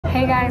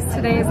Hey guys,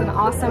 today is an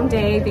awesome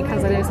day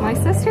because it is my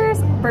sister's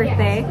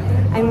birthday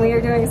and we are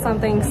doing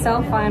something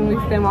so fun.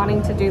 We've been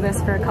wanting to do this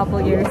for a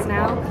couple years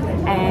now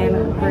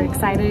and we're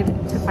excited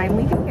to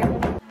finally get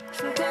here.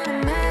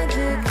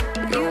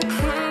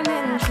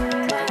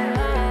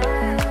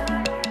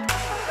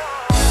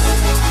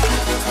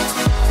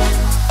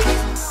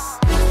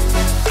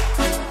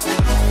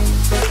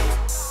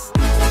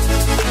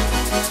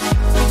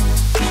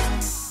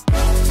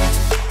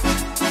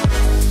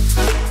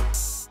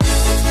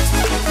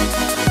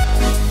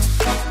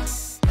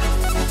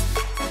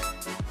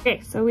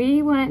 Okay, so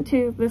we went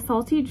to the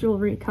Salty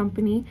Jewelry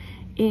Company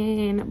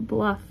in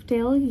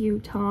Bluffdale,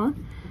 Utah,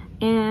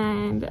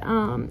 and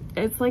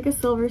it's like a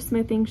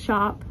silversmithing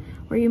shop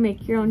where you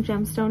make your own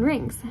gemstone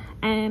rings.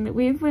 And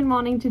we've been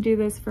wanting to do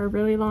this for a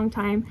really long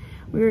time.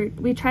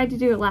 We tried to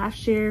do it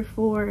last year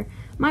for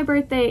my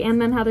birthday and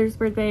then Heather's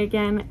birthday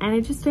again, and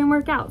it just didn't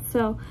work out.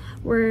 So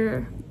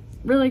we're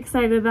really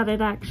excited that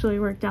it actually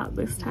worked out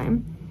this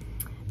time.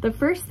 The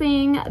first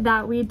thing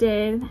that we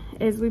did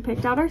is we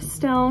picked out our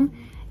stone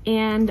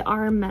and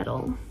our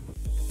metal.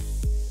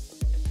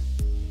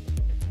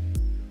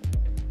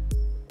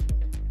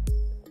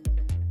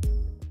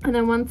 And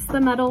then once the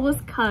metal was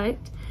cut,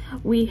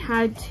 we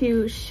had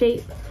to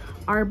shape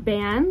our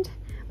band.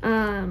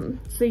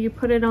 So you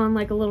put it on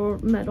like a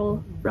little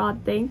metal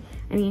rod thing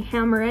and you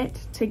hammer it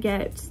to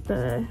get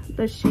the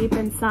shape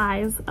and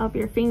size of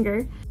your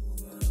finger.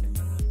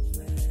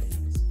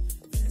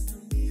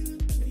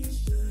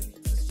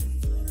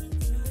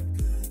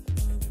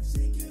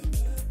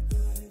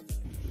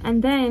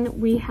 And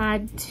then we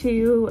had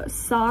to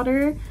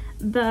solder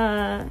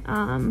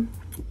the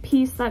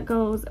piece that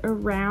goes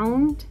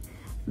around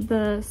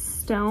the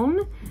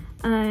stone.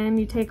 And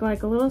you take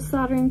like a little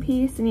soldering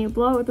piece and you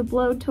blow it with a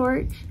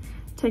blowtorch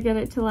to get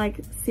it to like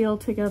seal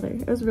together.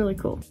 It was really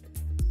cool.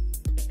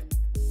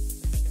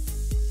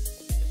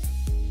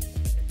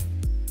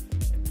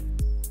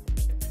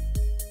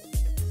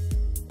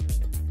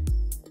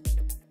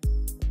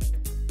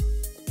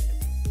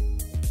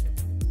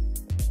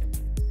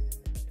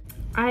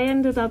 I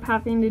ended up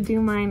having to do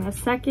mine a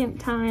second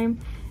time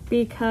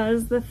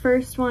because the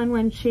first one,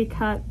 when she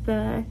cut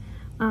the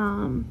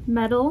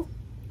metal,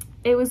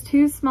 it was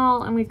too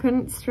small and we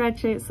couldn't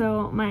stretch it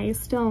so my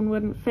stone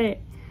wouldn't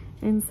fit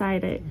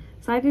inside it.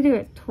 So I had to do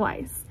it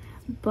twice,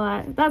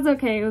 but that's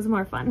okay, it was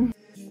more fun.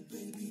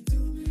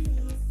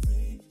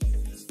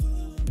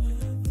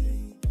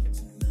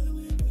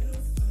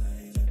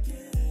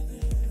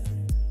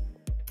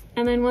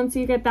 And then once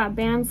you get that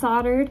band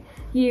soldered,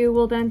 you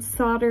will then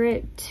solder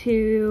it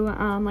to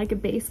like a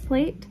base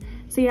plate.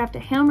 So you have to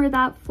hammer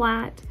that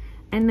flat,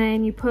 and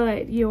then you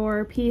put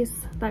your piece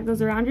that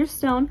goes around your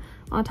stone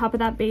on top of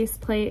that base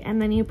plate,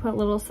 and then you put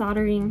little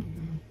soldering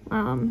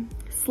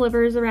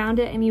slivers around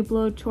it and you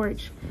blow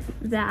torch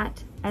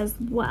that as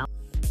well.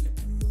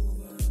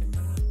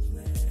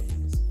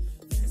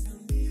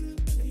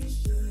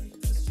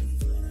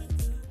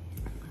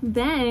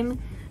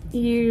 Then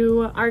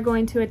you are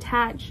going to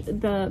attach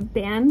the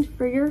band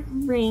for your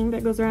ring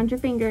that goes around your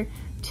finger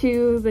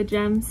to the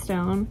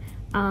gemstone,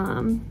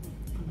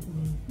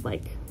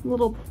 like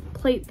little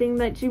plate thing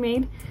that you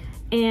made.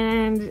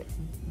 And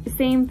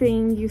same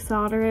thing, you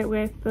solder it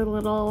with the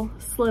little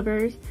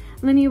slivers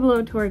and then you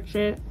blow torch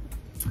it.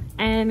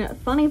 And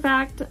funny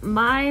fact,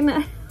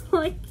 mine,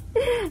 like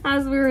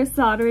as we were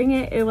soldering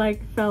it, it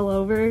like fell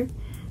over.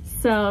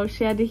 So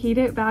she had to heat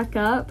it back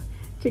up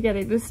to get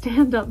it to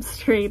stand up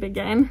straight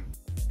again.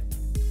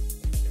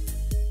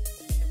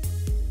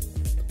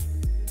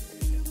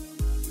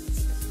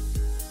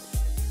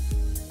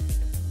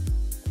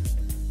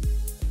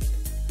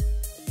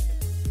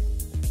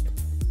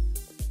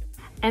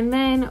 And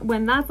then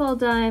when that's all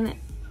done,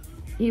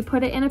 you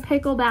put it in a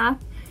pickle bath,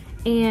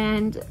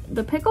 and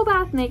the pickle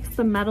bath makes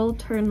the metal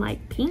turn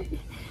like pink.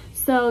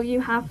 So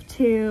you have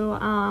to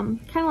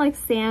kind of like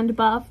sand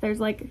buff. There's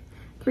like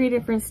 3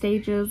 different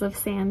stages of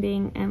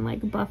sanding and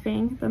like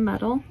buffing the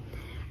metal.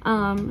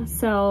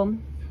 So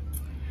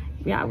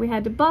yeah, we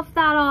had to buff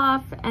that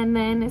off and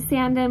then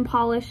sand and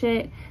polish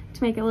it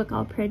to make it look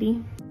all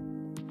pretty.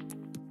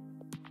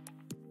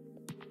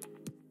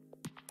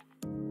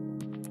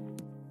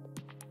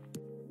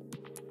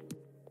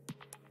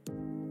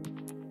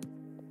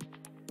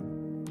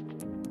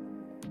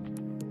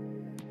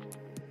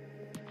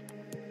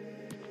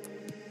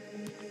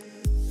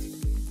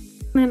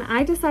 And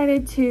I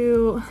decided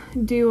to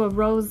do a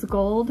rose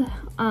gold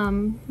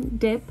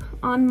dip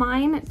on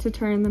mine to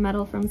turn the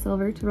metal from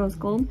silver to rose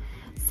gold.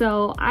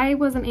 So I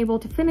wasn't able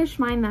to finish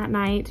mine that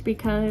night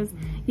because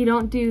you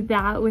don't do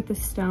that with the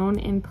stone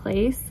in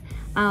place.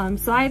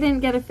 So I didn't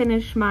get to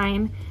finish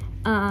mine,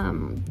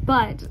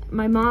 but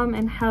my mom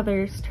and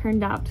Heather's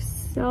turned out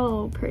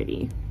so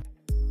pretty.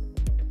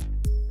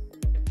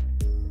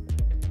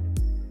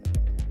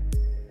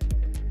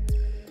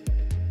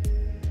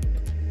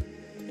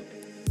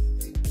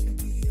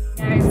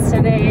 Guys,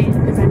 today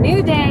is a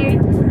new day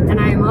and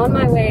I'm on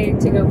my way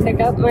to go pick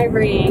up my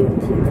ring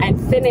and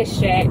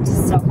finish it,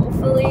 so hopefully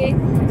hopefully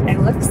it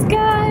looks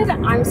good.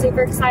 I'm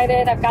super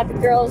excited. I've got the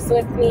girls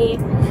with me,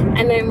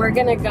 and then we're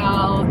gonna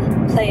go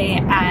play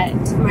at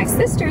my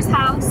sister's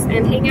house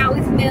and hang out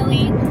with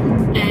Millie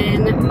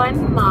and my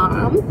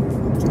mom.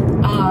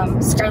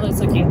 Scarlett's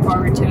looking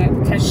forward to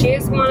it because she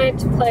has wanted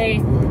to play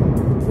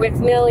with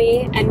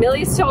Millie and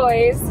Millie's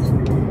toys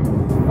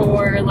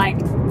for like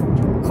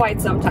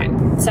quite some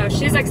time. So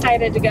she's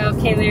excited to go.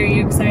 Kaylee, are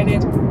you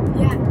excited?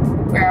 Yeah.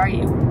 Where are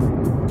you?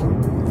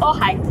 Oh,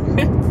 hi.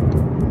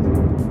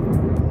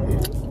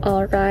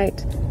 All right,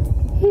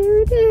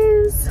 here it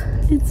is.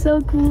 It's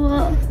so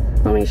cool.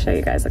 Let me show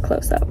you guys a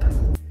close-up.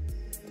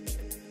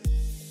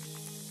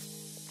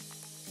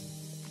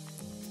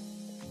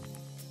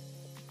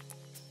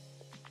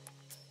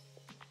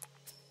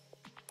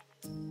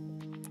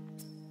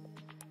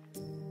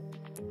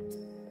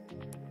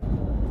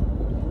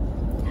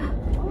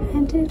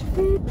 And it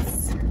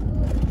fits.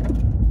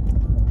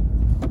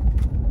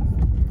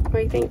 What do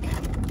you think?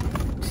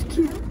 It's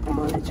cute. I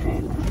want to try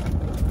it.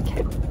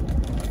 Okay.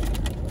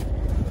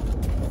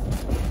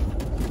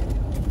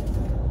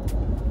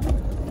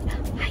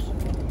 Hi.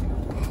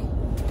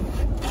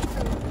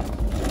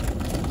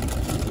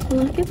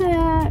 Look at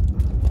that.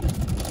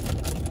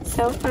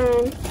 So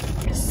fun.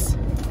 Yes.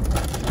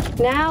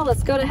 Now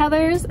let's go to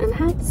Heather's and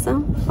have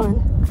some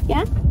fun.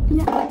 Yeah?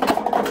 Yeah.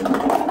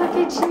 Look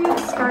at you,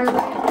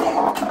 Scarlett.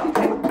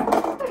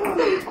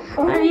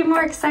 Are you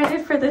more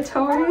excited for the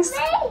toys?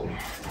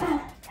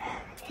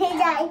 Hey,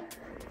 Dad.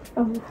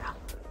 Oh,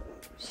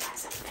 she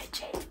has a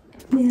fidget.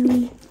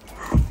 Millie.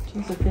 She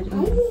has a fidget.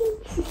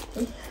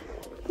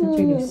 Not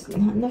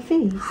in the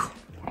face.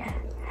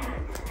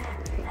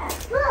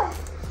 Look,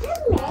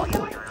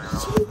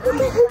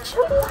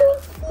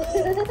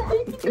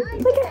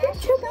 look at her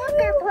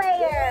soccer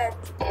player.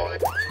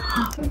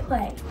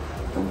 Play.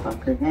 Don't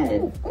bump her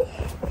head.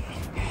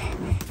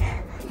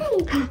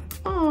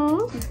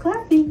 Aww. She's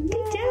clapping.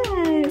 Good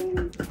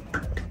job.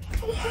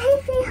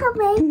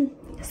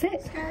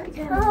 Sit.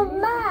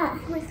 Mama.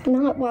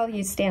 Not while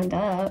you stand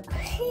up.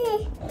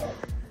 Hey,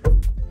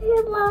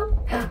 Mom.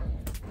 Not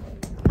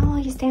while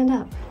you stand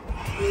up.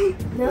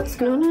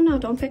 No,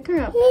 don't pick her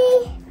up.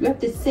 You have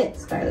to sit,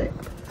 Scarlett.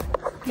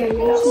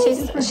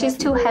 She's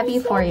too heavy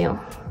for you.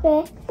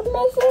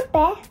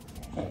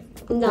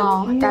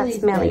 No,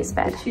 that's Millie's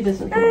bed. She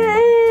doesn't come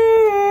on.